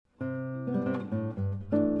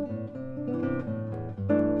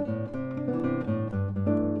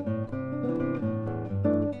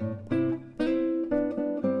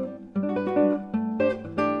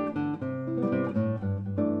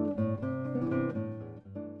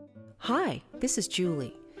Hi, this is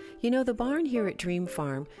Julie. You know, the barn here at Dream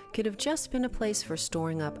Farm could have just been a place for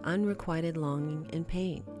storing up unrequited longing and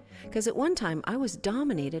pain. Because at one time I was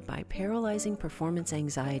dominated by paralyzing performance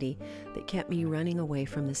anxiety that kept me running away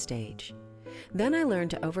from the stage. Then I learned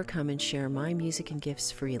to overcome and share my music and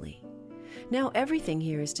gifts freely. Now everything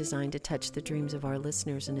here is designed to touch the dreams of our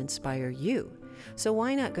listeners and inspire you. So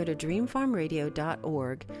why not go to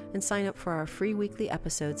dreamfarmradio.org and sign up for our free weekly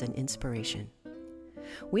episodes and inspiration.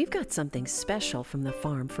 We've got something special from the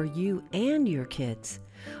farm for you and your kids.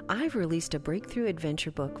 I've released a breakthrough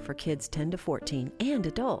adventure book for kids 10 to 14 and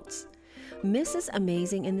adults. Mrs.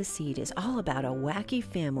 Amazing and the Seed is all about a wacky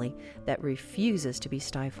family that refuses to be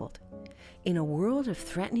stifled. In a world of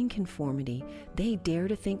threatening conformity, they dare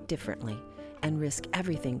to think differently and risk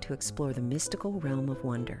everything to explore the mystical realm of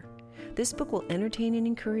wonder. This book will entertain and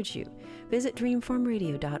encourage you. Visit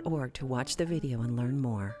dreamfarmradio.org to watch the video and learn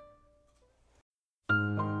more.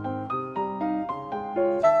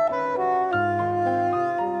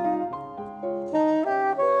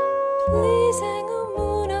 Please hang a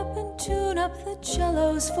moon up and tune up the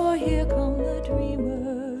cellos, for here come the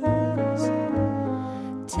dreamers.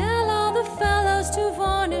 Tell all the fellows to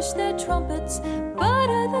varnish their trumpets,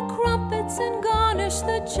 butter the crumpets and garnish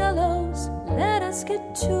the cellos. Let us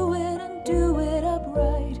get to it and do it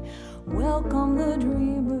upright. Welcome the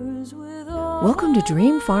dreamers with all. Welcome to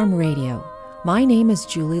Dream Farm Radio. My name is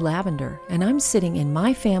Julie Lavender, and I'm sitting in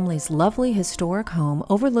my family's lovely historic home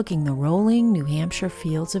overlooking the rolling New Hampshire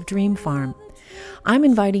fields of Dream Farm. I'm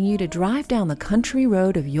inviting you to drive down the country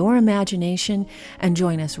road of your imagination and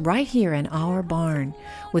join us right here in our barn,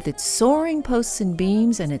 with its soaring posts and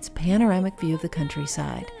beams and its panoramic view of the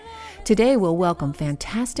countryside. Today we'll welcome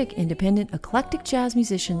fantastic, independent, eclectic jazz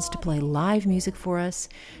musicians to play live music for us,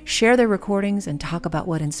 share their recordings, and talk about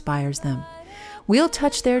what inspires them. We'll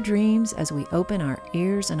touch their dreams as we open our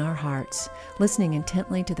ears and our hearts, listening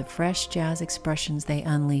intently to the fresh jazz expressions they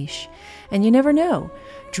unleash. And you never know,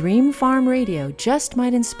 Dream Farm Radio just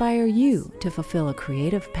might inspire you to fulfill a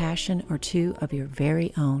creative passion or two of your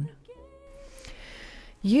very own.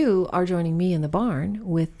 You are joining me in the barn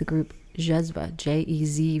with the group Jezve,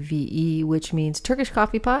 Jezve, which means Turkish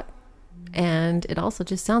coffee pot, and it also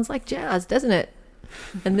just sounds like jazz, doesn't it?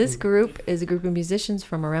 And this group is a group of musicians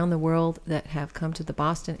from around the world that have come to the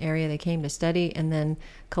Boston area. They came to study and then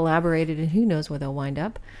collaborated, and who knows where they'll wind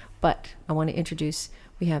up. But I want to introduce,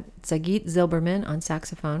 we have Sagit Zilberman on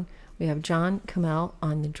saxophone. We have John Kamel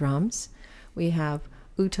on the drums. We have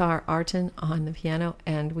Utar Artin on the piano.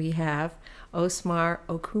 And we have Osmar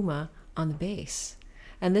Okuma on the bass.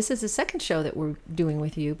 And this is the second show that we're doing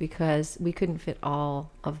with you because we couldn't fit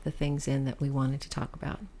all of the things in that we wanted to talk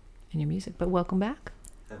about in your music. But welcome back.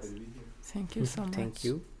 Happy to be here. Thank you so much. Thank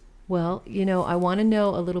you. Well, you know, I want to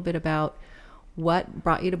know a little bit about what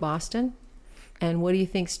brought you to Boston and what do you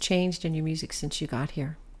think's changed in your music since you got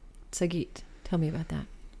here? Sagit, tell me about that.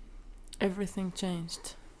 Everything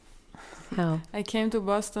changed. How? I came to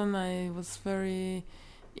Boston, I was very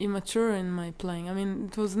immature in my playing. I mean,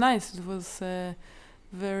 it was nice. It was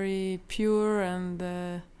very pure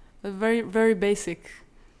and very, very basic.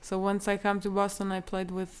 So once I come to Boston, I played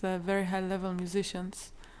with very high-level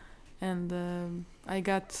musicians, and I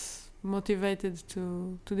got motivated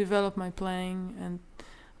to develop my playing, and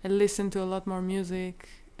I listened to a lot more music,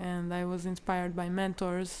 and I was inspired by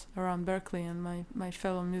mentors around Berkeley and my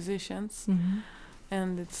fellow musicians,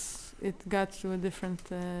 and it got to a different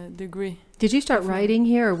degree. Did you start writing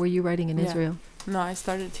here, or were you writing in Israel? No, I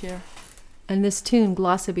started here. And this tune,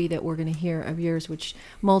 Glossary, that we're going to hear of yours, which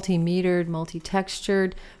multi-metered,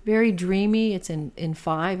 multi-textured, very dreamy. It's in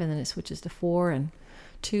 5, and then it switches to 4 and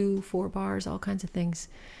 2, 4 bars, all kinds of things.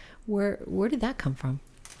 Where did that come from?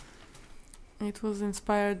 It was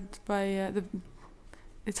inspired by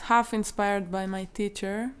it's half inspired by my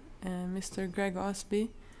teacher, Mr. Greg Osby,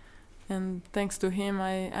 and thanks to him,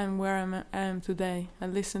 I am where I am today. I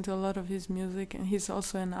listen to a lot of his music, and he's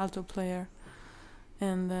also an alto player.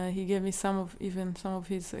 And he gave me some of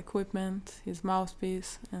his equipment, his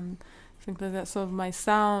mouthpiece, and things like that. So my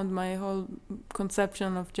sound, my whole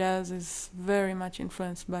conception of jazz is very much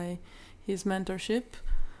influenced by his mentorship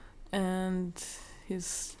and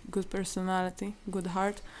his good personality, good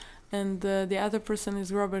heart. And the other person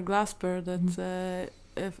is Robert Glasper, that's a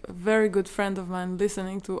very good friend of mine,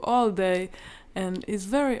 listening to all day, and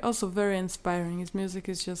is also very inspiring. His music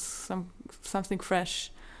is just something fresh.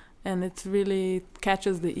 And it really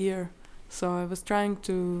catches the ear. So I was trying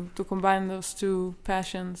to combine those two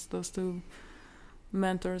passions, those two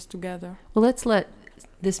mentors together. Well, let's let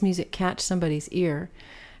this music catch somebody's ear.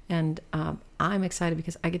 And I'm excited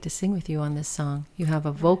because I get to sing with you on this song. You have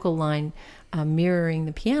a vocal line mirroring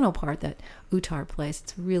the piano part that Uttar plays.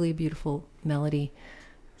 It's a really beautiful melody.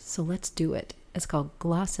 So let's do it. It's called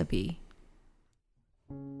Glossabee.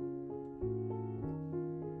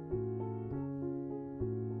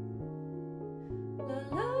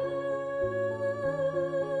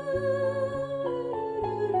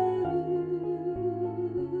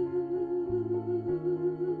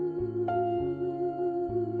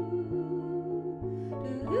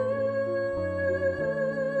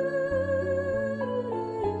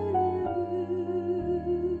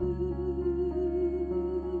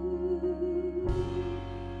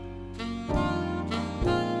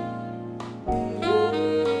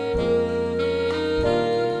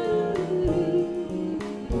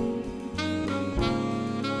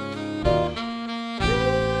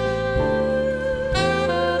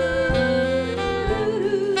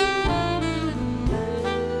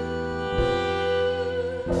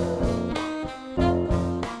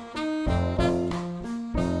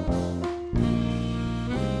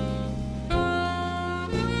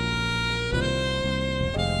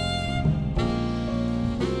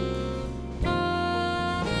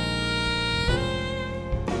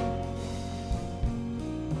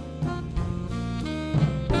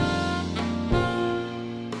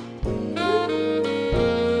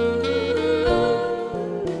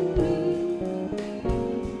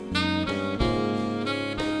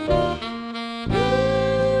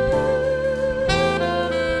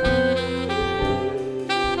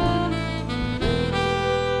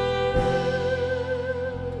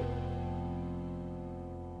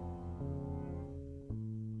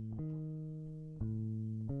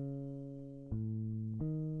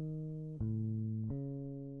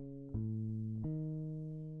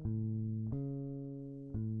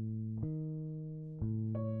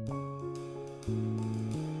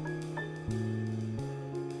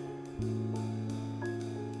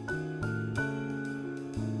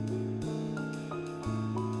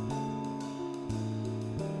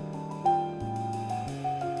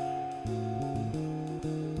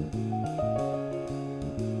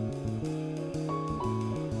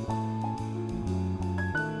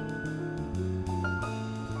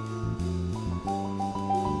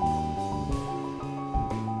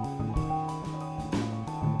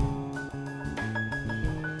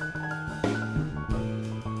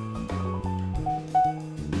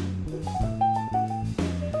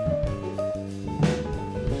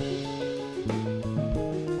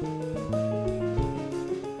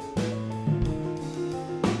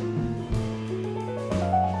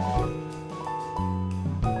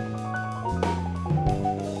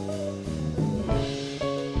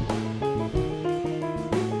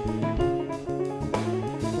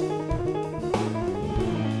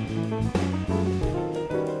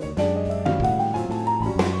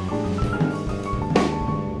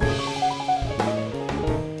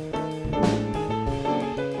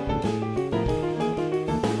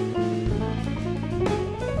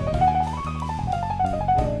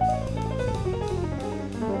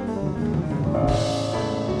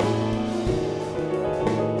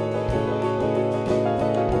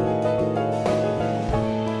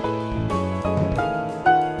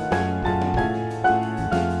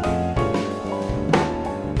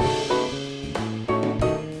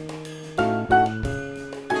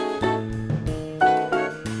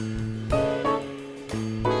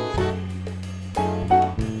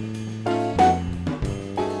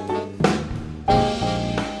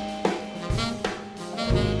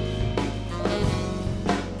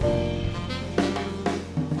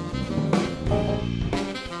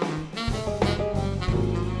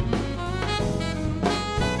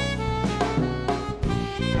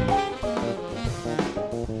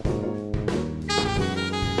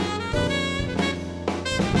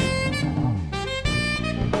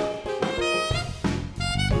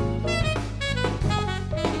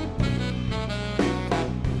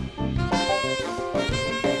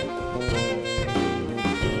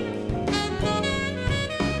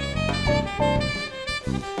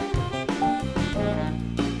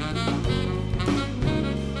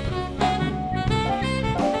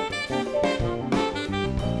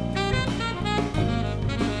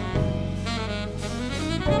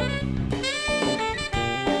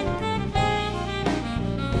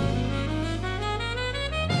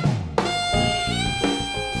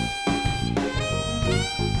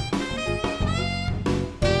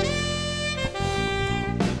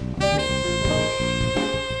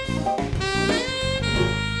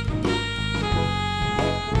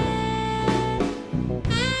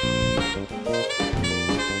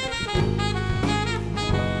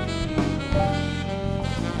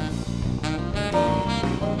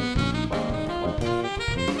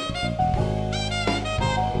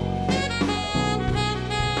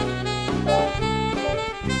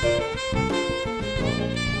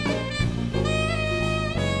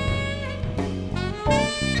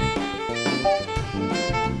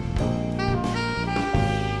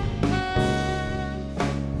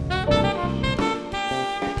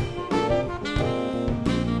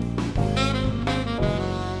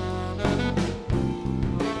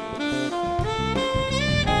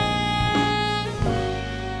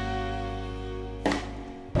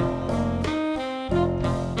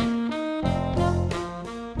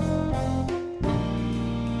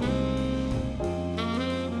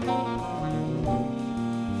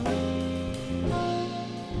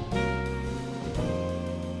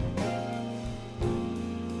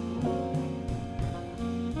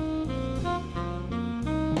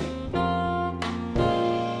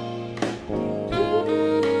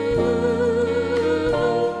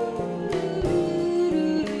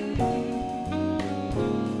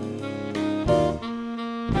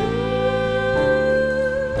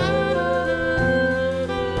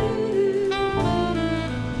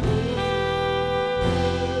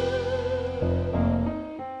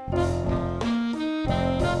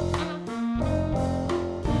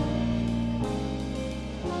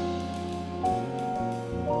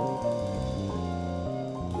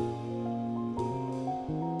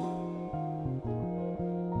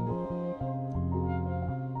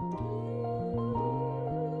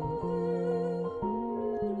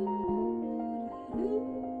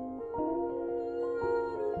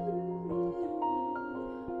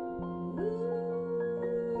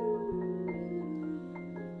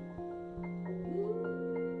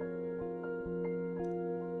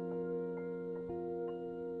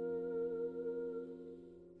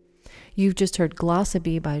 You've just heard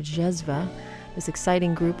Glossopy by Jezva, this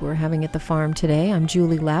exciting group we're having at the farm today. I'm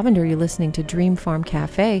Julie Lavender. You're listening to Dream Farm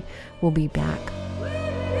Cafe. We'll be back.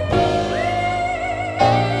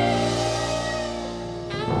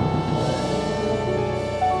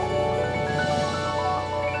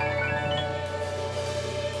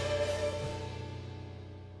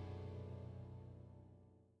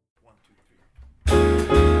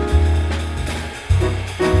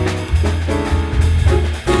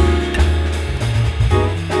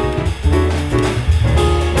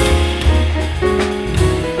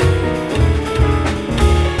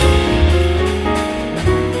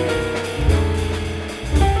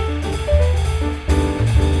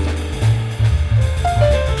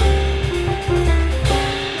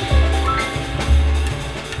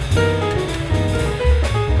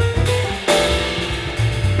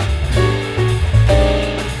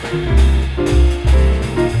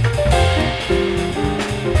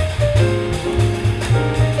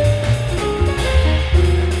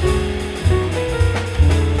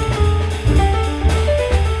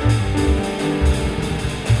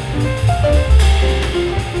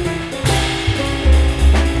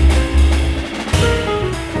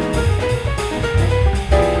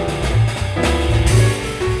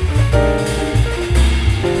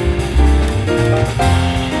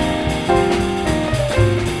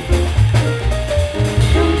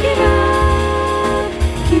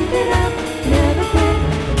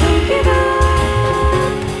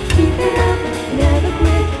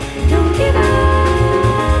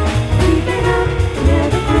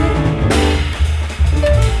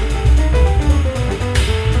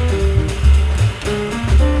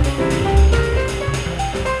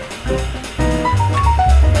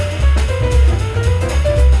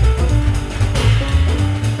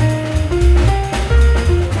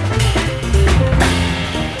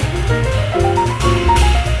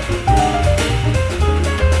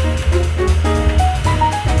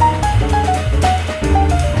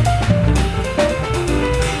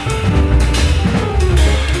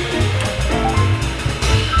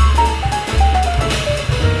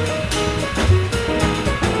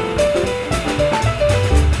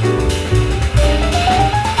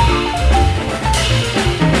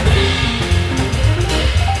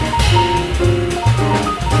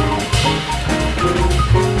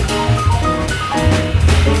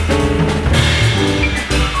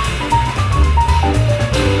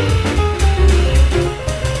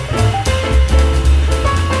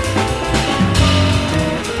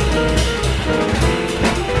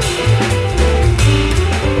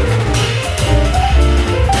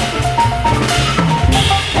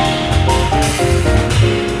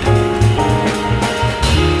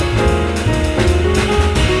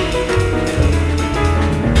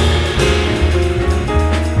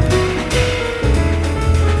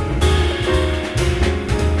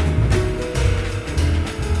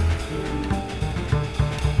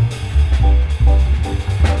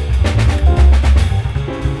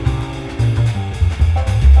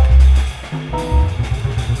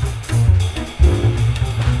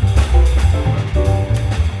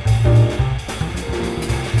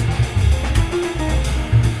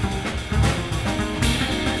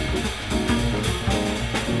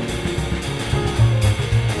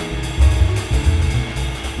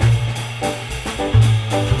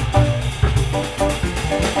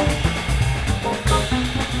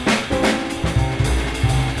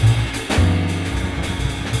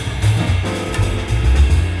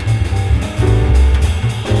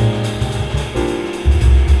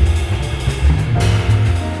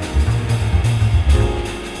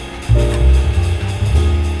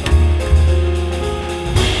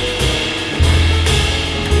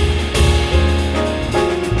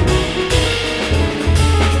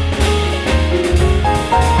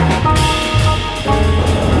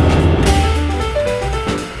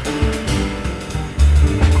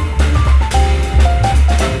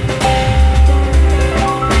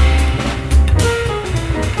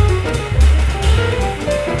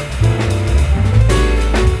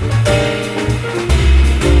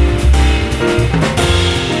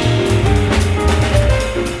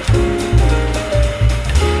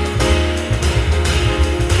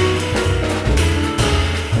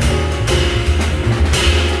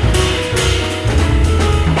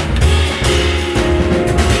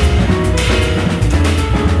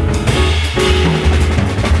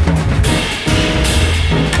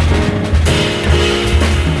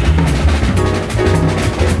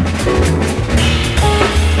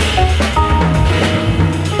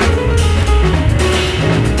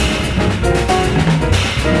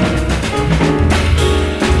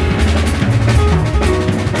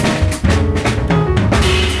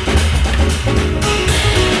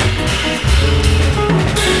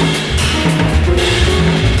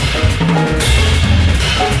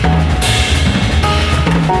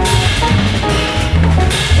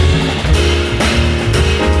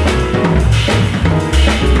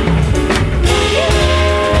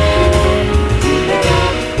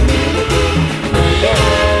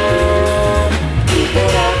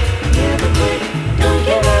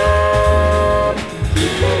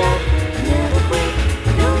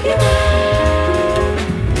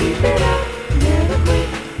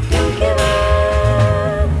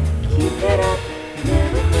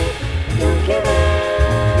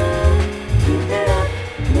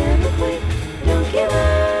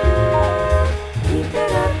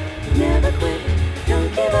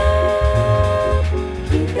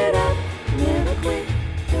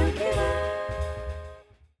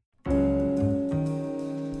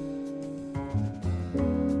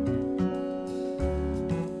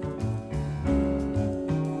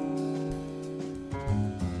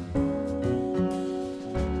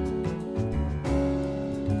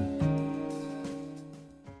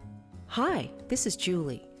 Hi, this is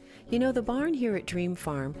Julie. You know, the barn here at Dream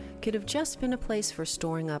Farm could have just been a place for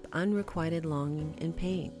storing up unrequited longing and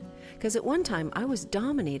pain. Because at one time I was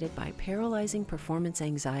dominated by paralyzing performance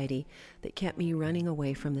anxiety that kept me running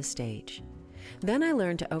away from the stage. Then I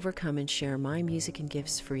learned to overcome and share my music and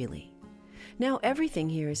gifts freely. Now everything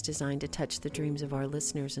here is designed to touch the dreams of our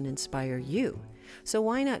listeners and inspire you. So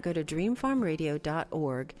why not go to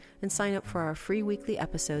dreamfarmradio.org and sign up for our free weekly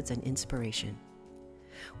episodes and inspiration.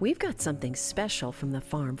 We've got something special from the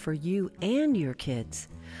farm for you and your kids.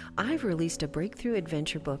 I've released a breakthrough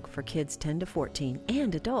adventure book for kids 10 to 14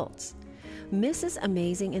 and adults. Mrs.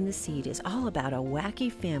 Amazing and the Seed is all about a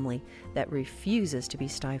wacky family that refuses to be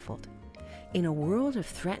stifled. In a world of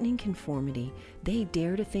threatening conformity, they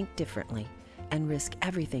dare to think differently and risk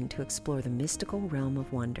everything to explore the mystical realm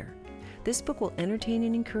of wonder. This book will entertain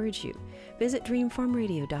and encourage you. Visit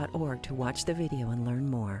dreamfarmradio.org to watch the video and learn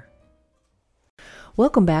more.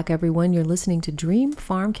 Welcome back, everyone. You're listening to Dream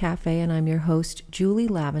Farm Cafe, and I'm your host, Julie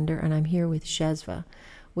Lavender, and I'm here with Jezva,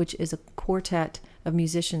 which is a quartet of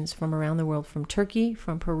musicians from around the world, from Turkey,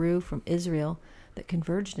 from Peru, from Israel, that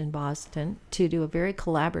converged in Boston to do a very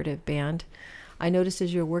collaborative band. I noticed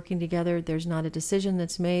as you're working together, there's not a decision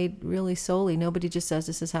that's made really solely. Nobody just says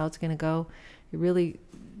this is how it's going to go. You're really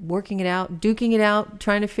working it out, duking it out,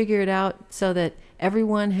 trying to figure it out so that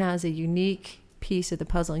everyone has a unique piece of the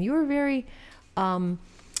puzzle. And you were very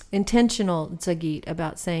intentional, Sagit,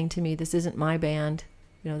 about saying to me, this isn't my band.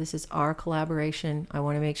 You know, this is our collaboration. I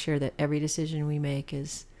want to make sure that every decision we make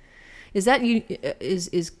is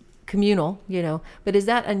communal, you know. But is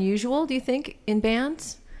that unusual, do you think, in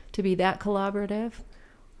bands to be that collaborative?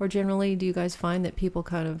 Or generally, do you guys find that people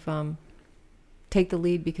kind of take the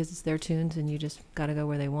lead because it's their tunes and you just got to go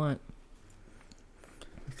where they want?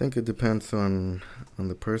 I think it depends on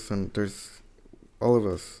the person. There's all of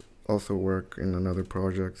us also work in other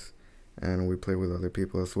projects and we play with other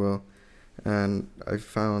people as well. And I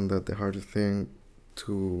found that the hardest thing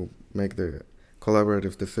to make the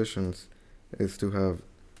collaborative decisions is to have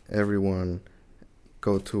everyone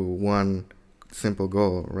go to one simple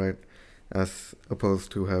goal, right? As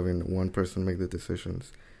opposed to having one person make the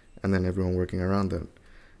decisions and then everyone working around that.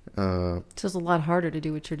 So it's a lot harder to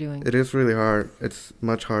do what you're doing. It is really hard. It's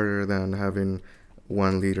much harder than having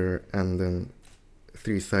one leader and then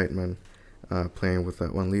 3 sidemen playing with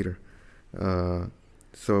that one leader.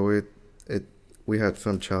 So we had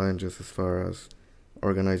some challenges as far as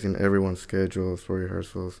organizing everyone's schedules for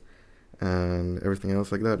rehearsals and everything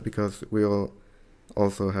else like that, because we all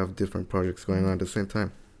also have different projects going on at the same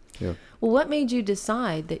time. Yeah. Well, what made you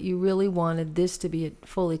decide that you really wanted this to be a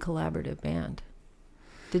fully collaborative band?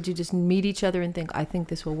 Did you just meet each other and think, I think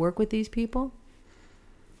this will work with these people?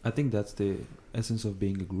 I think that's the essence of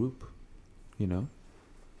being a group, you know,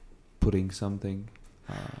 putting something.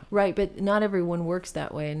 Right, but not everyone works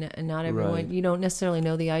that way, and not everyone. Right. You don't necessarily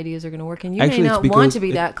know the ideas are going to work, and you Actually, may not want to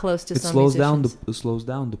be that close to some musicians. It slows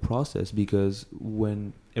down the process, because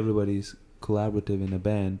when everybody's collaborative in a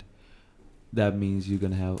band, that means you're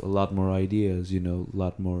going to have a lot more ideas, you know, a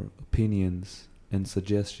lot more opinions and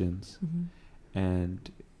suggestions. Mm-hmm.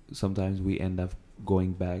 And sometimes we end up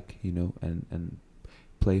going back, you know, and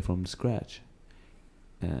play from scratch.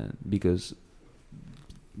 And because,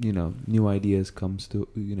 you know, new ideas come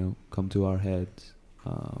to our heads,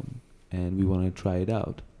 and we want to try it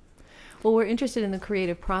out. Well, we're interested in the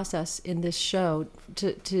creative process in this show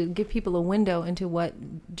to give people a window into what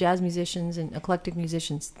jazz musicians and eclectic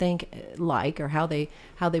musicians think or how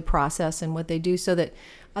they process and what they do, so that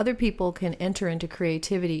other people can enter into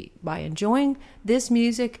creativity by enjoying this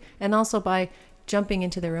music and also by jumping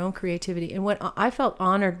into their own creativity. And what I felt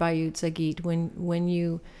honored by you, Sagit, when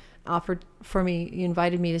you offered for me, you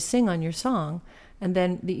invited me to sing on your song, and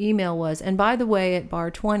then the email was, and by the way, at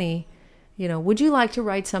Bar 20, you know, would you like to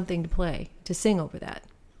write something to sing over that?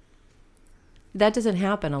 That doesn't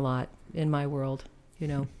happen a lot in my world, you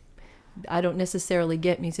know. I don't necessarily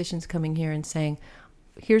get musicians coming here and saying,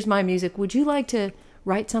 here's my music, would you like to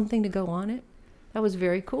write something to go on it? That was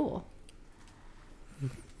very cool.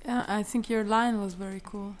 Yeah, I think your line was very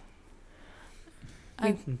cool.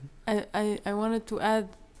 I wanted to add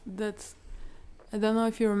that, I don't know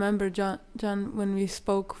if you remember, John, when we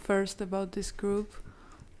spoke first about this group,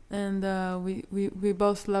 and we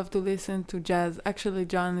both love to listen to jazz. Actually,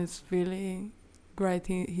 John is really great.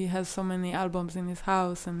 He has so many albums in his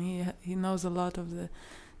house, and he knows a lot of the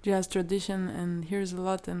jazz tradition and hears a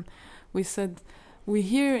lot. And we said, we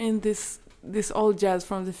hear in this old jazz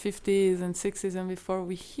from the 50s and 60s and before,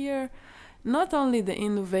 we hear not only the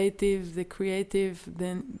innovative, the creative,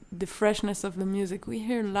 the freshness of the music, we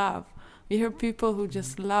hear love. We hear people who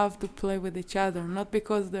just love to play with each other, not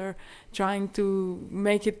because they're trying to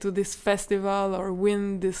make it to this festival or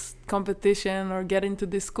win this competition or get into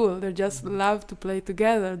this school. They just love to play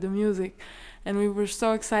together, the music. And we were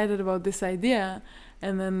so excited about this idea,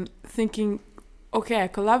 and then thinking, okay, a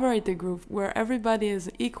collaborative group where everybody is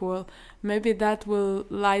equal, maybe that will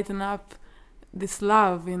lighten up this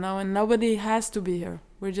love, and nobody has to be here.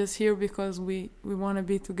 We're just here because we want to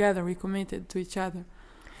be together. We committed to each other.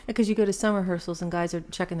 Because you go to some rehearsals and guys are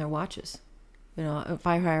checking their watches,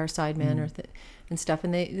 Fire Hire, Sideman, and stuff,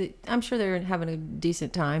 and they I'm sure they're having a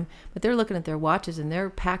decent time, but they're looking at their watches and they're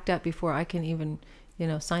packed up before I can even,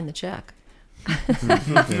 sign the check.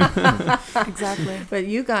 Exactly. But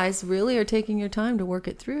you guys really are taking your time to work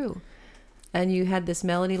it through. And you had this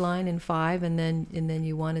melody line in 5, and then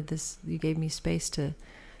you wanted this. You gave me space to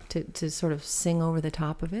sort of sing over the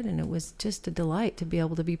top of it, and it was just a delight to be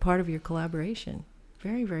able to be part of your collaboration.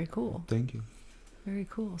 Very, very cool. Thank you. Very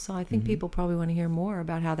cool. So I think people probably want to hear more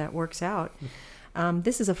about how that works out.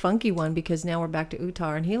 This is a funky one because now we're back to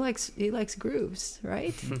Utar, and he likes grooves,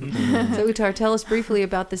 right? So Utar, tell us briefly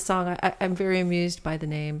about this song. I'm very amused by the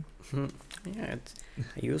name. Yeah,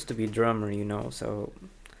 I used to be drummer, so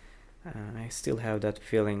I still have that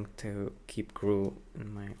feeling to keep groove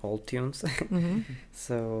in my old tunes.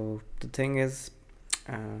 So the thing is,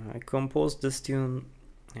 I composed this tune.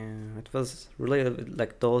 It was really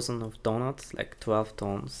like dozen of donuts, like 12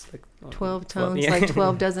 tones. 12 tones, like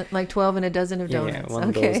 12 and a dozen of donuts. Yeah,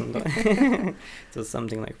 one dozen. So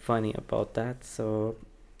something like funny about that. So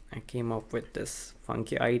I came up with this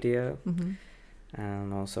funky idea,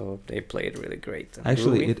 and also they played really great.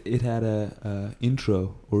 Actually, it had a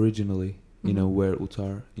intro originally, where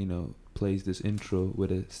Utar, plays this intro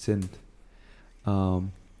with a synth.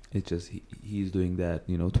 It's just he's doing that,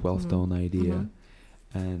 12 tone idea.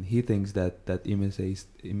 And he thinks that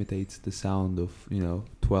imitates the sound of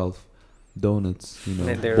 12 donuts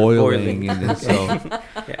boiling in it. So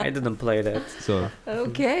yeah, I didn't play that. So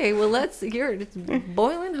okay, well let's hear it. It's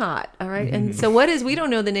boiling hot. All right. And so we don't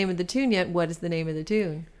know the name of the tune yet. What is the name of the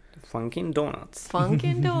tune? Funkin' Donuts.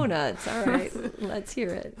 Funkin' Donuts. All right, let's hear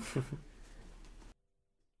it.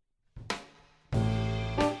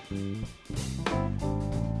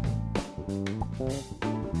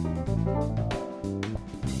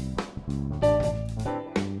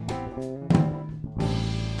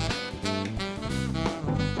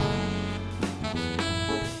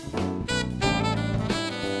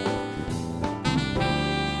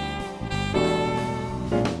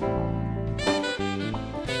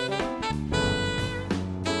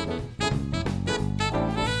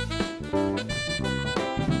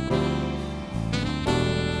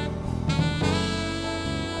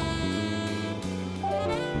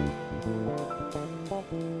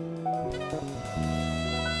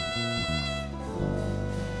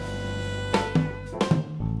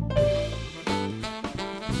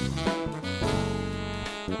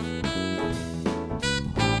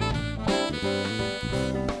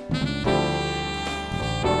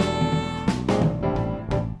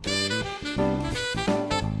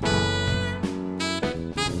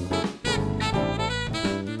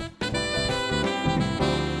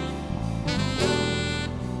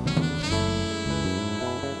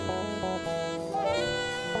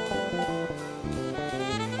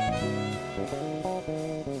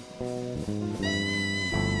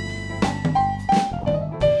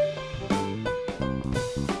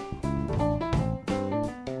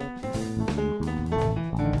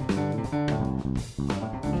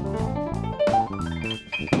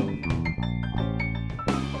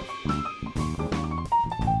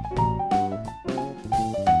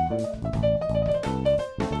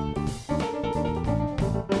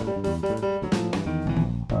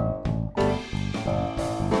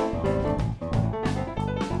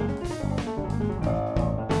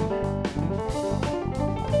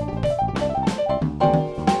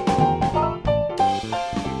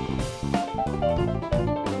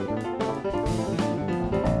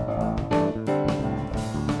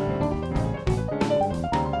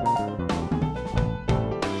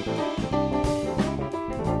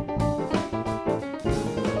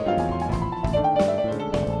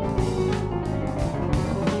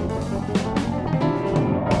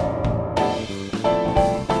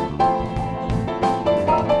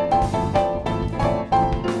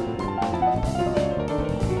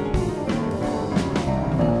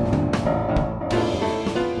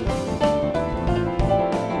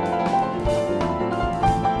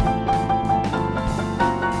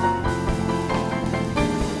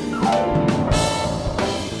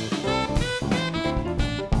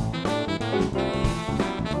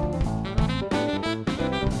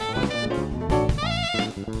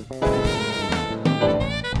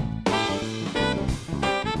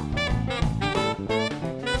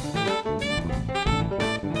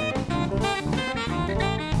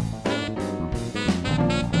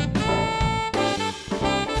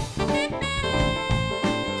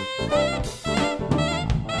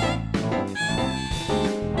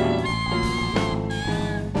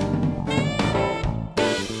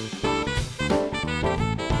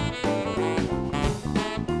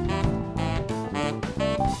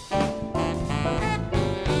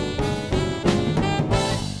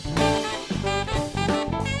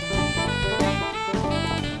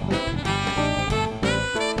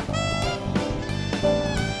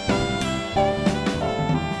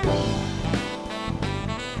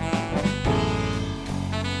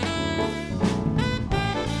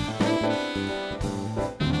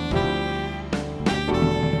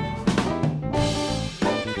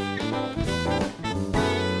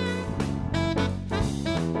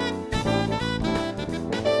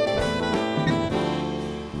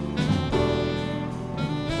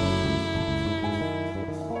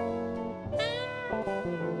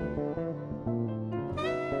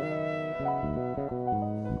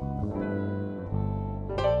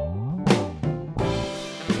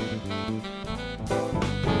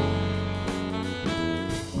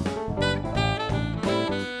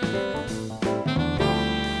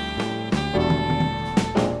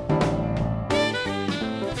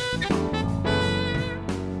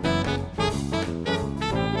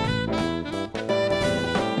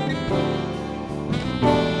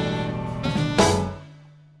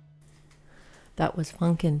 got was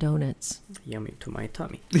Funkin' Donuts. Yummy to my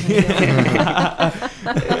tummy.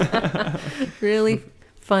 Really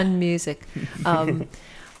fun music.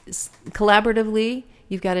 Collaboratively,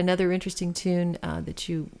 you've got another interesting tune that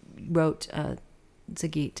you wrote,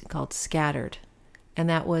 Zagit, called Scattered. And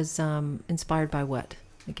that was inspired by what,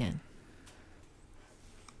 again?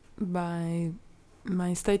 By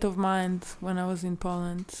my state of mind when I was in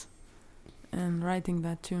Poland and writing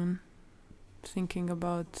that tune, thinking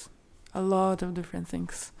about a lot of different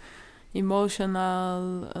things.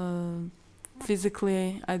 Emotional,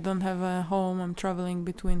 physically, I don't have a home, I'm traveling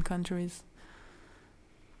between countries.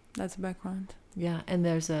 That's the background. Yeah, and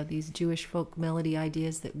there's these Jewish folk melody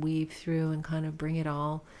ideas that weave through and kind of bring it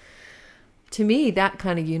all. To me, that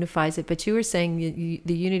kind of unifies it. But you were saying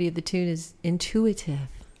the unity of the tune is intuitive,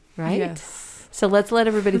 right? Yes. So let's let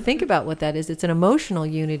everybody think about what that is. It's an emotional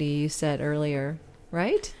unity, you said earlier,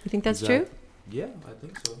 right? You think that's true? Yeah, I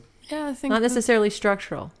think so. Yeah, I think Not necessarily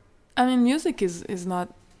structural. I mean, music is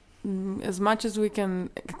not, as much as we can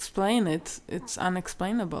explain it, it's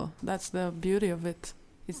unexplainable. That's the beauty of it.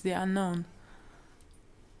 It's the unknown.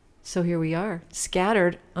 So here we are,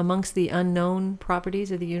 scattered amongst the unknown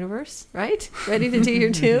properties of the universe, right? Ready to do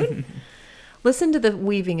your tune? Listen to the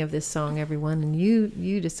weaving of this song, everyone, and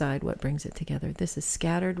you decide what brings it together. This is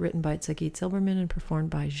Scattered, written by Zagit Silberman and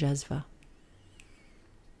performed by Jezva.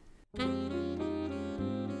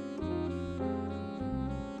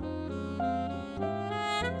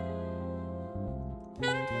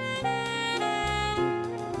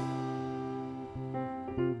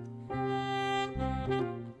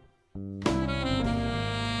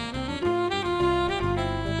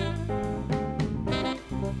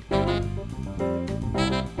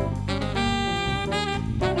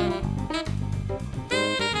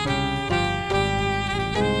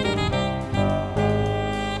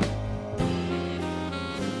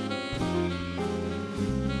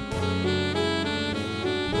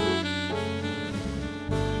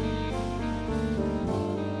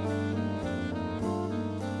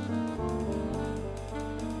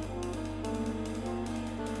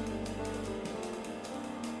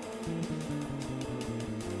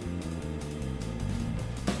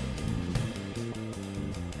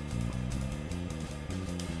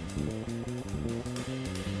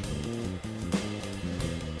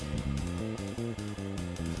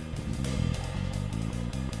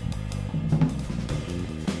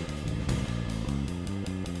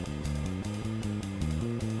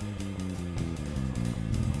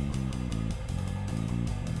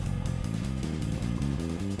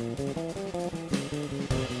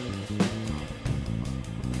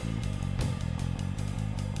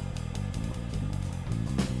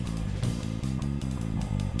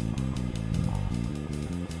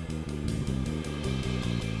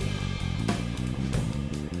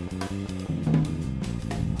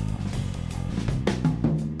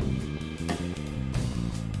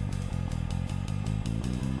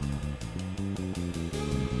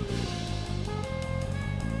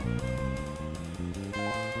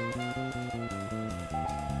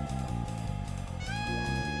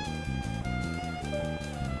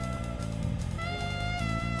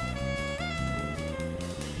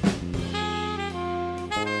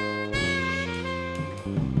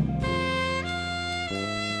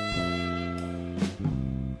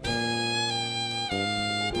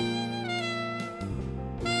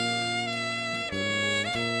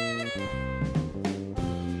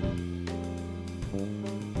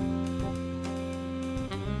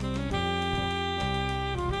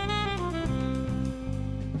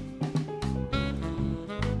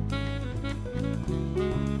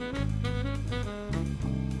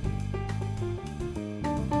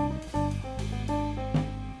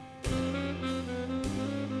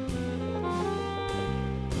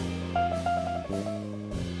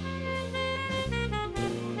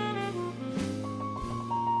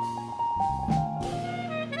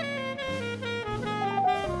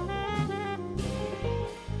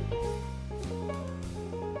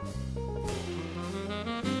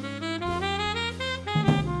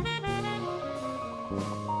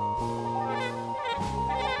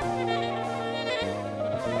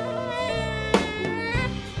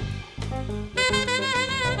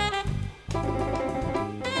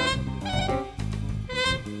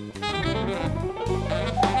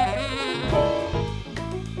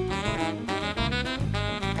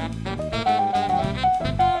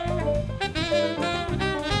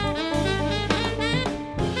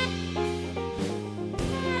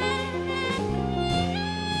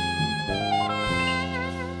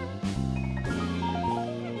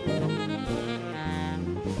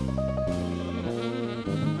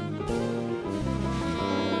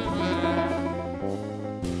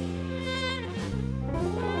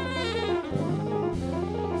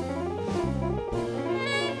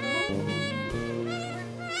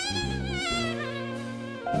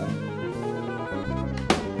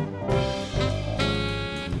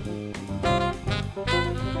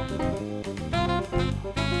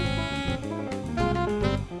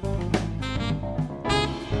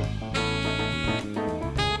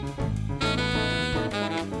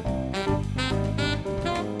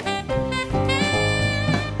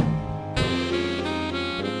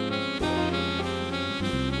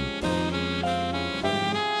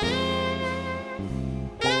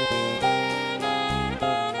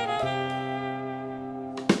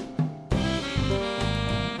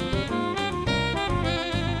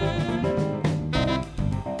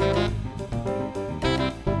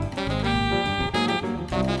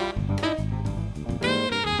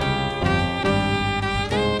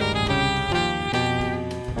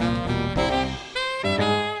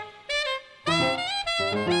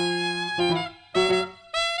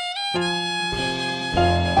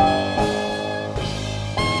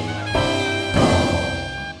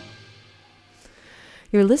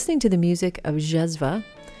 You're listening to the music of Jezva.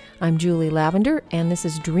 I'm Julie Lavender, and this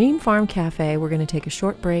is Dream Farm Cafe. We're going to take a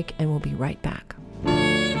short break, and we'll be right back.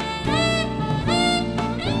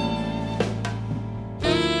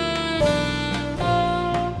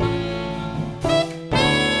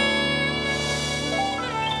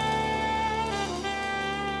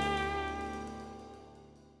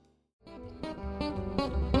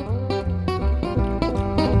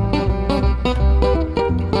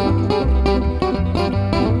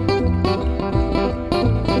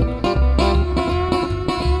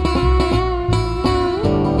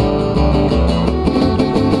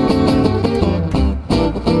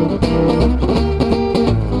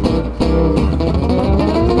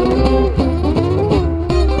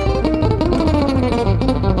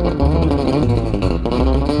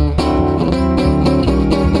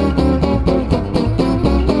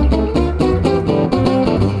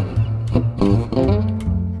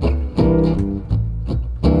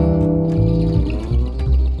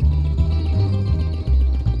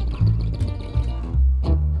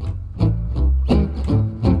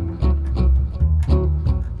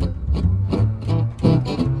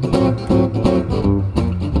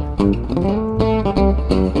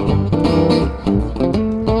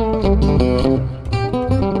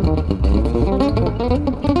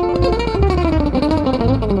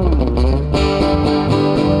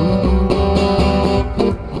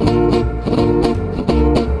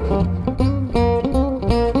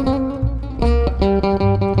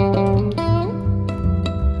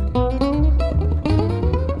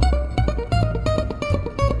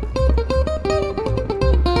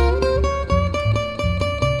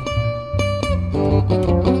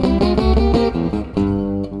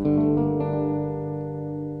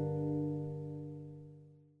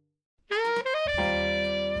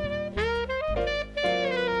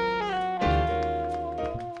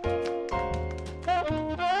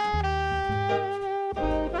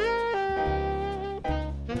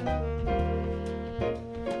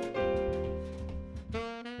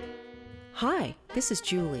 Hi, this is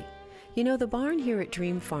Julie. You know, the barn here at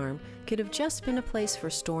Dream Farm could have just been a place for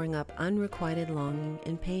storing up unrequited longing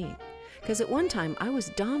and pain. Because at one time I was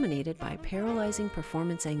dominated by paralyzing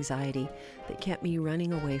performance anxiety that kept me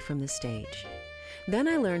running away from the stage. Then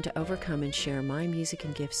I learned to overcome and share my music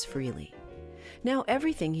and gifts freely. Now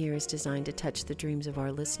everything here is designed to touch the dreams of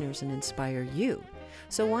our listeners and inspire you.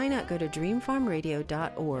 So why not go to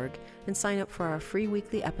dreamfarmradio.org and sign up for our free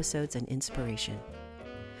weekly episodes and inspiration.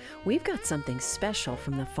 We've got something special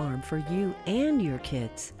from the farm for you and your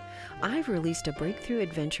kids. I've released a breakthrough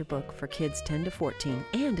adventure book for kids 10 to 14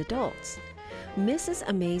 and adults. Mrs.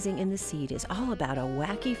 Amazing and the Seed is all about a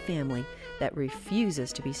wacky family that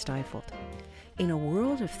refuses to be stifled. In a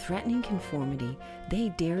world of threatening conformity, they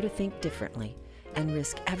dare to think differently and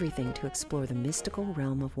risk everything to explore the mystical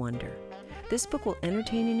realm of wonder. This book will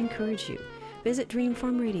entertain and encourage you. Visit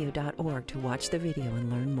dreamfarmradio.org to watch the video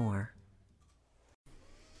and learn more.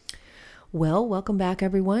 Well, welcome back,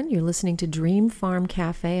 everyone. You're listening to Dream Farm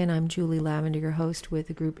Cafe, and I'm Julie Lavender, your host with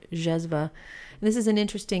the group Jezva. And this is an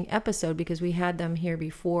interesting episode because we had them here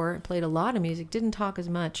before, played a lot of music, didn't talk as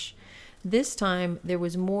much. This time, there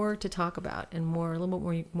was more to talk about and a little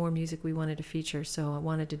bit more music we wanted to feature, so I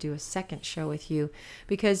wanted to do a second show with you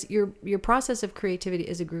because your process of creativity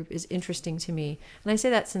as a group is interesting to me. And I say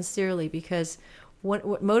that sincerely because what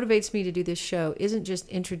motivates me to do this show isn't just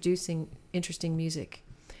introducing interesting music.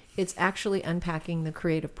 It's actually unpacking the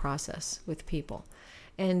creative process with people.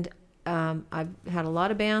 And I've had a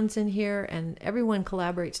lot of bands in here, and everyone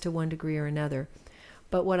collaborates to one degree or another.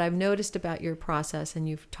 But what I've noticed about your process, and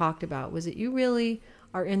you've talked about, was that you really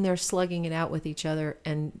are in there slugging it out with each other,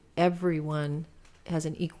 and everyone has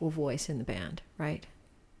an equal voice in the band, right?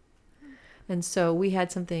 And so we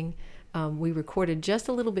had something we recorded just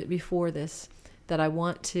a little bit before this that I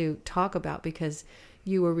want to talk about because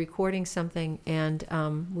you were recording something, and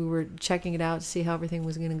we were checking it out to see how everything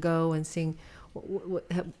was going to go and seeing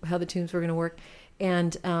how the tunes were going to work.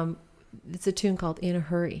 And it's a tune called In a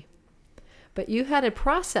Hurry. But you had a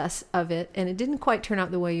process of it, and it didn't quite turn out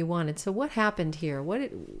the way you wanted. So what happened here?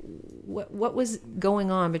 What was going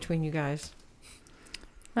on between you guys?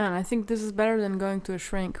 Man, I think this is better than going to a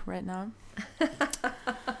shrink right now.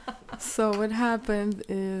 So what happened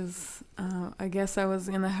is, I guess I was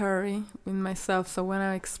in a hurry with myself. So when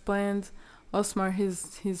I explained Osmar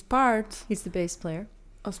his part, he's the bass player.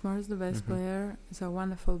 Osmar is the bass player. He's a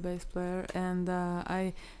wonderful bass player, and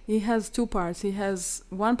he has two parts. He has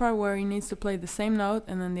one part where he needs to play the same note,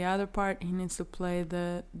 and then the other part he needs to play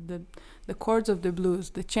the chords of the blues,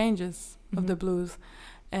 the changes of the blues.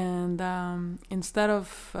 And instead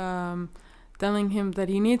of telling him that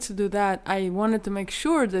he needs to do that, I wanted to make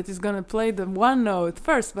sure that he's going to play the one note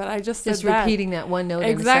first, but I just said that. repeating that one note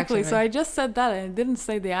Exactly. in a section, right? So I just said that. I didn't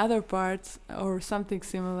say the other parts or something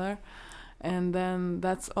similar. And then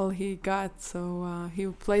that's all he got. So he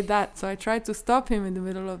played that. So I tried to stop him in the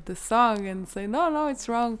middle of the song and say, no, it's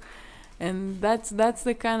wrong. And that's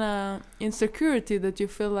the kind of insecurity that you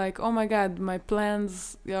feel like, oh my God, my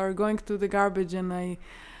plans are going to the garbage and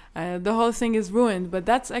the whole thing is ruined. But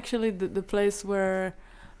that's actually the place where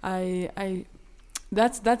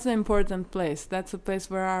that's the important place. That's a place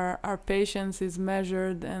where our patience is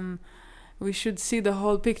measured, and we should see the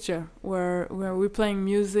whole picture where we're playing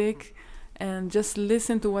music and just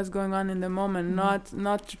listen to what's going on in the moment,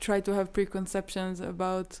 not to try to have preconceptions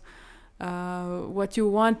about what you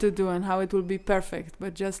want to do and how it will be perfect,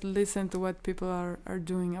 but just listen to what people are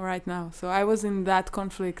doing right now. So I was in that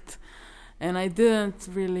conflict, and I didn't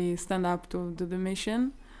really stand up to the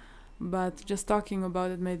mission, but just talking about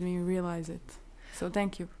it made me realize it. So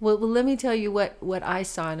thank you. Well, let me tell you what I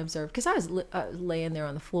saw and observed, because I was laying there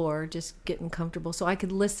on the floor just getting comfortable so I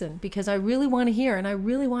could listen, because I really want to hear, and I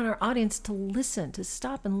really want our audience to listen, to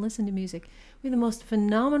stop and listen to music. We have the most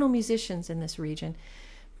phenomenal musicians in this region,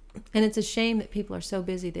 and it's a shame that people are so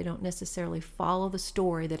busy they don't necessarily follow the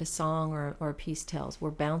story that a song or a piece tells. We're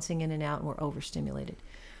bouncing in and out and we're overstimulated.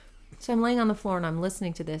 So I'm laying on the floor and I'm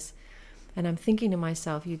listening to this, and I'm thinking to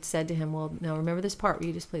myself, you'd said to him, well, now remember this part where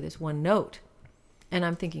you just play this one note. And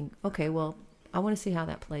I'm thinking, okay, well, I want to see how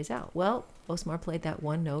that plays out. Well, Osmar played that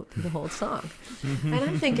one note through the whole song. And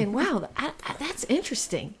I'm thinking, wow, that's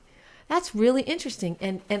interesting. That's really interesting.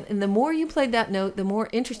 And the more you played that note, the more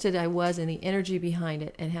interested I was in the energy behind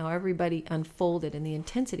it and how everybody unfolded and the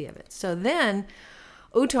intensity of it. So then,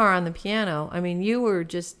 Utar on the piano, I mean, you were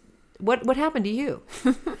just, what happened to you?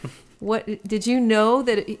 What did you know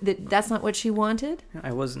that that's not what she wanted?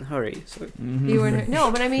 I was in a hurry, so You were no,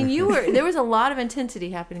 but I mean, there was a lot of intensity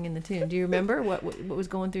happening in the tune. Do you remember what was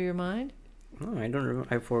going through your mind? no, I don't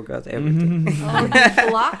remember. I forgot everything. Oh, you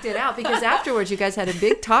blocked it out, because afterwards you guys had a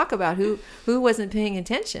big talk about who wasn't paying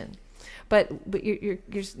attention. But your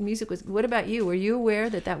music was. What about you? Were you aware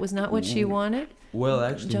that was not what she wanted? Well,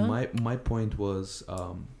 actually, John? my point was,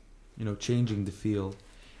 changing the feel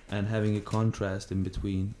and having a contrast in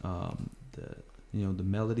between the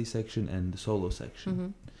melody section and the solo section. Mm-hmm.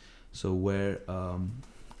 So where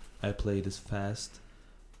I play this fast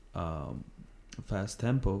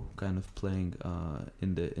tempo, kind of playing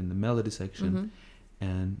in the melody section,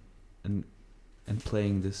 Mm-hmm. and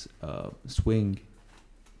playing this swing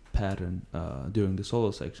pattern during the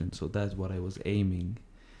solo section. So that's what I was aiming.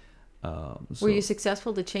 Were you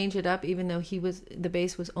successful to change it up, even though the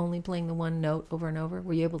bass was only playing the one note over and over?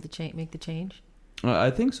 Were you able to make the change?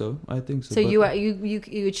 I think so. So you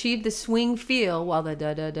achieved the swing feel while the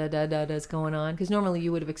da da da da da is going on, because normally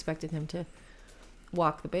you would have expected him to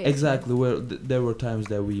walk the bass. Exactly. Where there were times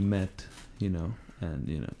that we met,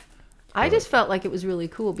 and. I just felt like it was really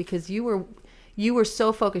cool because you were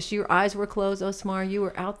so focused. Your eyes were closed, Osmar. You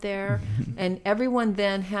were out there, and everyone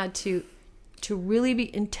then had to really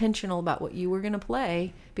be intentional about what you were going to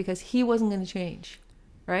play, because he wasn't going to change,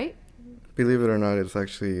 right? Believe it or not, it's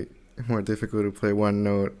actually more difficult to play one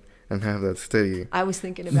note and have that steady. I was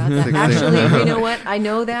thinking about that. Actually, you know what? I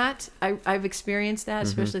know that. I've experienced that,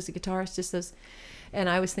 especially as a guitarist. Just those, and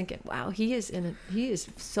I was thinking, wow, he is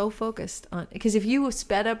so focused on. Because if you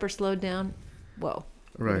sped up or slowed down, whoa,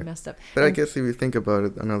 right, really messed up. But I guess if you think about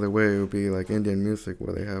it another way, it would be like Indian music,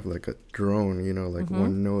 where they have like a drone, like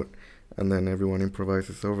one note, and then everyone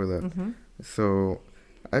improvises over that. Mm-hmm. So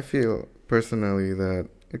I feel personally that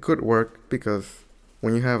it could work, because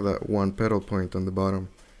when you have that one pedal point on the bottom,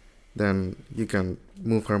 then you can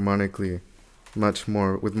move harmonically much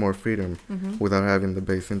more with more freedom, without having the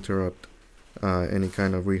bass interrupt any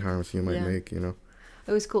kind of reharms you might make,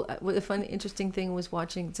 It was cool. The funny, interesting thing was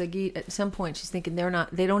watching Zagit. At some point, she's thinking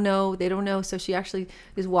they don't know. So she actually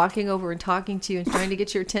is walking over and talking to you and trying to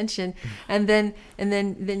get your attention. And then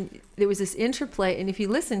there was this interplay. And if you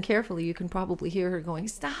listen carefully, you can probably hear her going,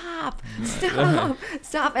 "Stop,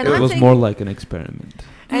 stop." And it was more like an experiment.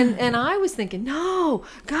 And I was thinking, no,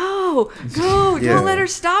 go, don't let her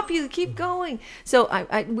stop you, keep going. So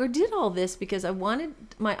we did all this because I wanted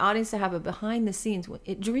my audience to have a behind the scenes.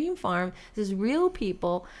 At Dream Farm, this is real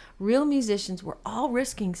people, real musicians. We're all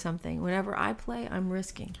risking something. Whenever I play, I'm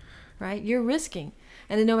risking, right? You're risking.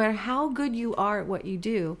 And no matter how good you are at what you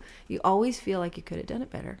do, you always feel like you could have done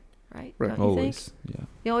it better, right? Right. Don't you Always, think? yeah.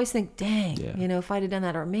 You always think, dang, Yeah. if I'd have done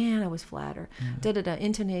that, or man, I was flat, or da-da-da,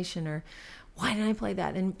 intonation, or why didn't I play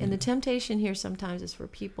that? And the temptation here sometimes is for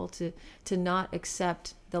people to not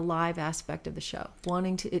accept the live aspect of the show,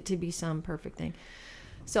 wanting it to be some perfect thing.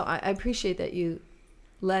 So I appreciate that you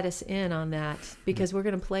let us in on that, because we're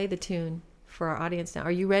going to play the tune for our audience now.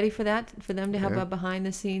 Are you ready for that? For them to have a behind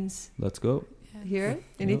the scenes? Let's go. Hear it?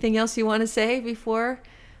 Anything else you want to say before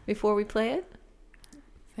we play it?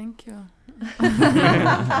 Thank you.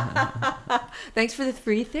 Thanks for the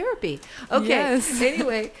free therapy. Okay. Yes.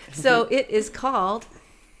 Anyway, so it is called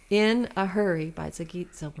In a Hurry by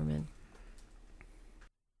Zagit Silberman.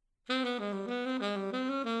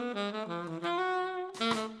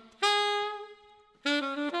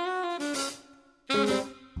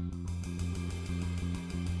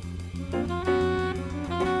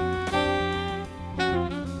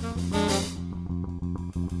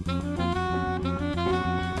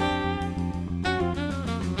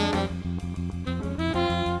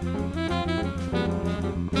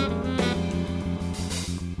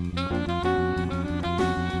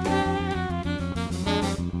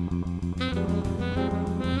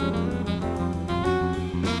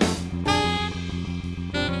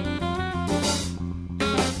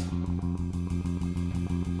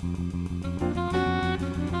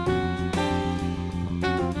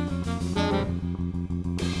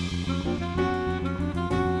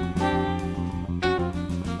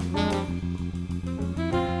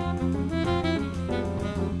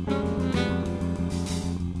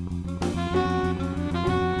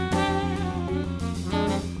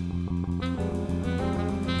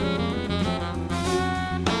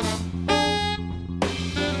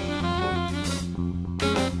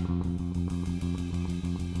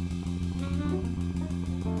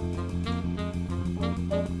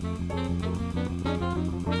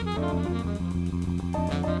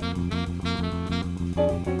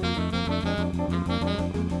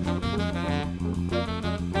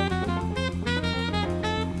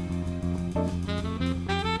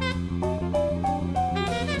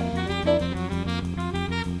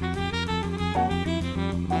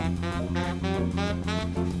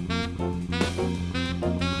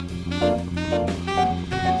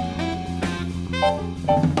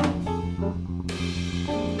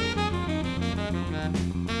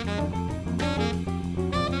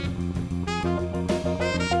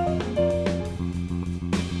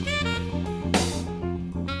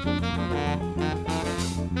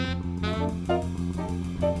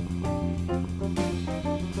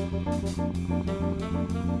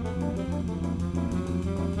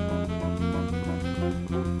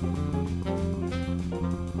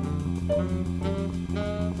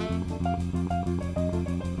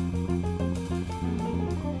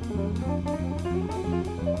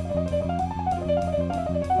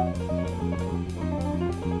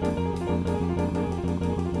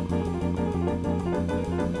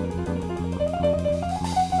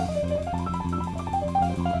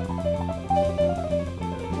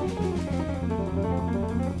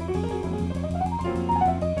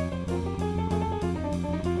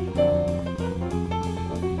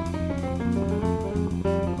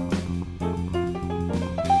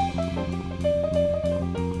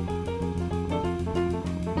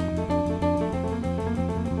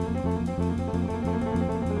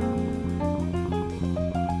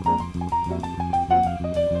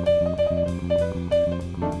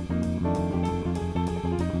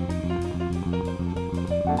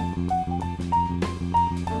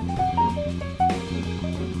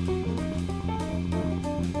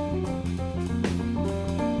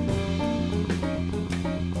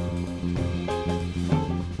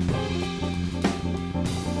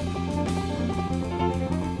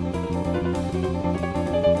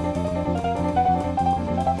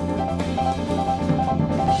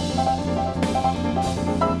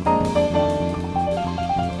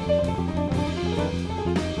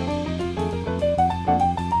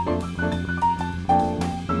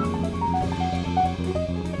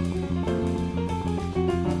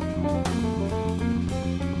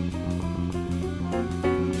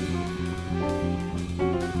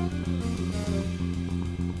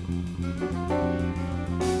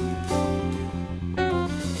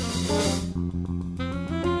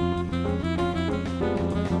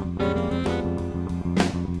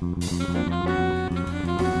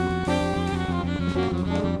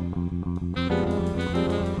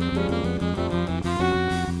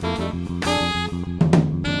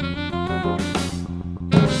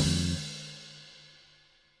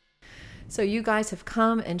 So you guys have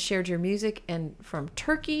come and shared your music, and from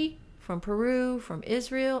Turkey, from Peru, from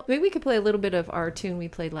Israel. Maybe we could play a little bit of our tune we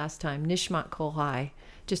played last time, Nishmat Kol Hai,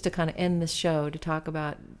 just to kind of end the show, to talk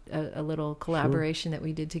about a little collaboration that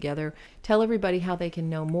we did together. Tell everybody how they can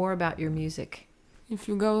know more about your music. If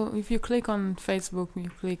you click on Facebook, you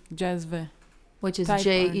click Jezve. Which is Type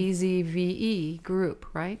JEZVE group,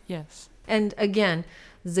 right? Yes. And again,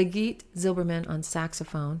 Zagit Zilberman on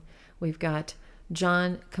saxophone. We've got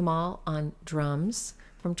John Kamal on drums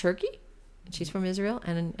from Turkey. She's from Israel.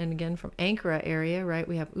 And again, from Ankara area, right?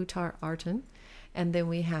 We have Utar Artan. And then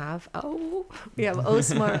we have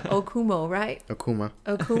Osmar Okumo, right?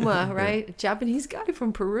 Okuma, right? Yeah. Japanese guy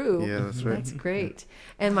from Peru. Yeah, that's right. That's great.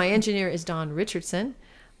 And my engineer is Don Richardson.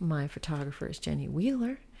 My photographer is Jenny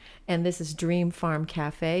Wheeler. And this is Dream Farm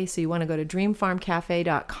Cafe. So you want to go to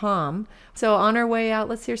dreamfarmcafe.com. So on our way out,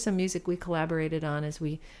 let's hear some music we collaborated on as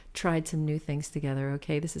we tried some new things together.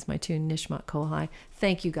 Okay, this is my tune, Nishmat Kol Hai.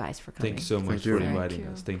 Thank you guys for coming. Thank you so much you. for Thank inviting you.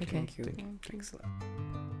 us. Thank Okay. you. Thank you. Thank you. Thanks a lot.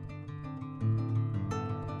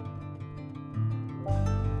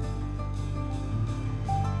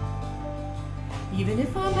 Even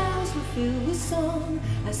if our mouths were filled with song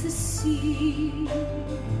as the sea,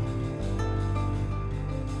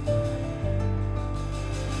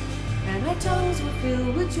 and our tongues were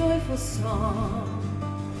filled with joyful song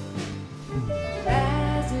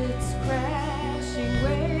as its crashing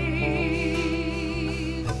waves,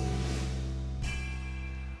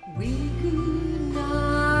 we could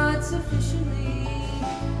not sufficiently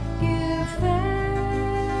give thanks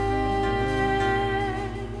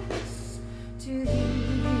to thee.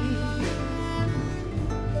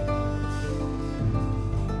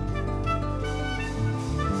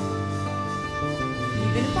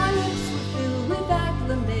 Even if our lips were filled with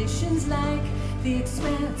acclamations like the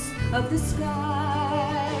expanse of the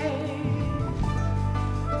sky,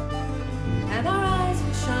 and our eyes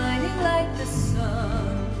were shining like the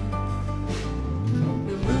sun,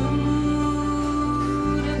 the moon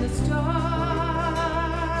and the stars,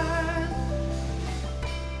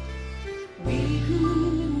 we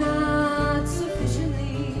could not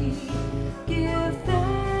sufficiently give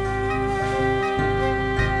thanks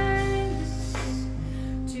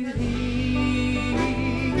to thee.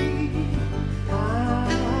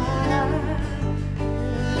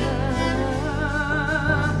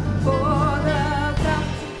 For the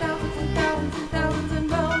thousands and thousands and thousands and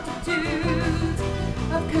multitudes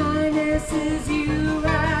of kindnesses you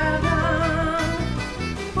have done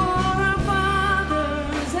for our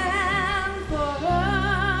fathers and for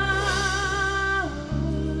us.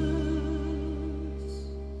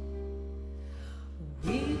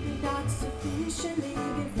 We could not sufficiently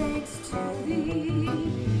give thanks to thee.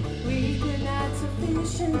 We could not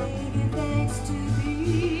sufficiently give thanks to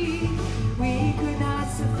thee. We could not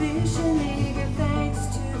sufficiently give thanks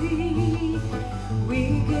to thee. We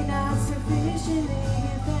could not sufficiently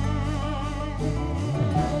give thanks.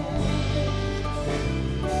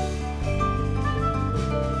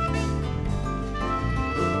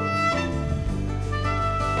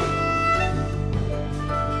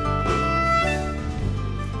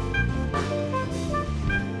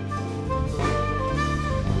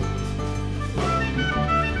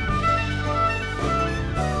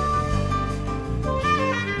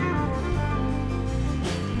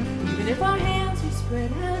 Even if our hands were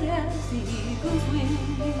spread out as the eagle's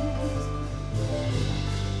wings,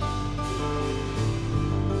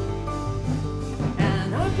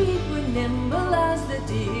 and our feet were nimble as the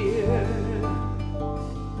deer,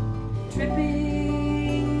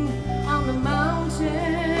 tripping on the mountain,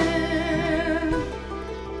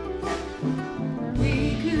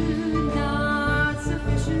 we could not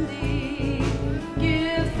sufficiently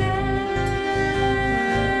give thanks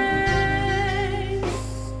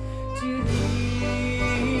to thee.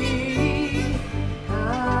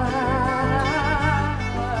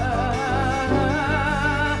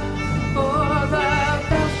 For the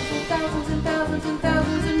thousands and thousands and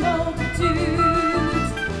thousands and multitudes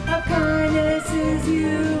of kindnesses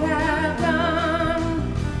you have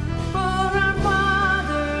done for our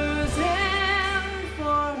fathers and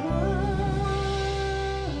for us.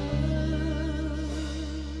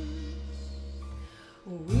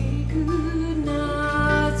 We could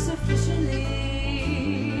not sufficiently,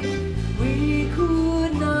 we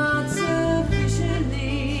could not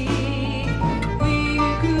sufficiently, we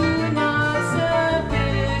could not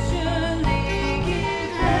sufficiently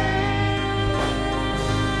give thanks.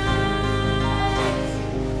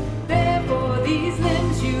 Therefore these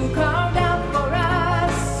limbs you carved out for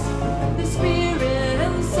us, the spirit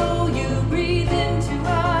and soul you breathe into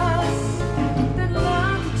us, the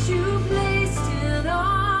love that you placed in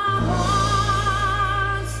our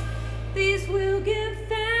hearts, these will give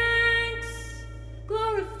thanks.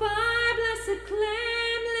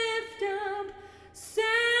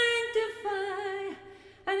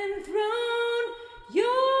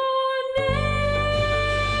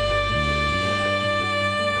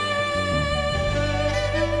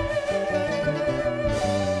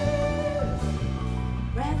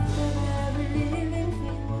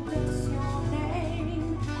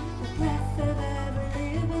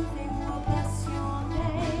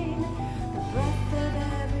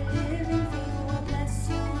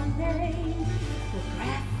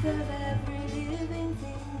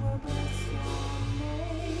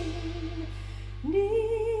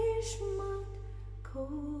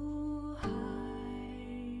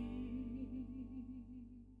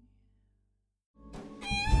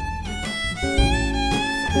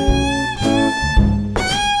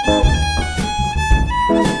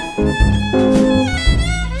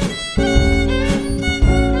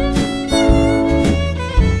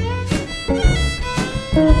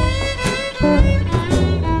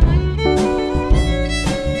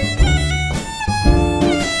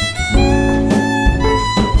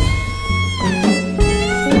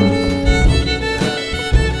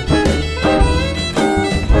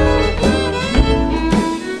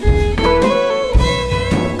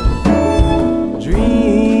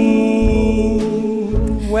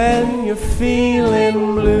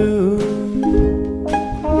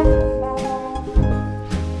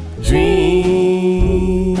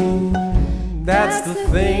 that's the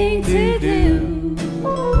thing to do.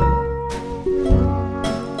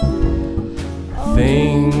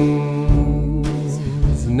 Things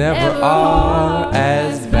never are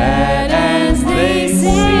as bad as they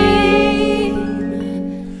seem.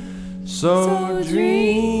 So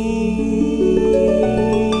dream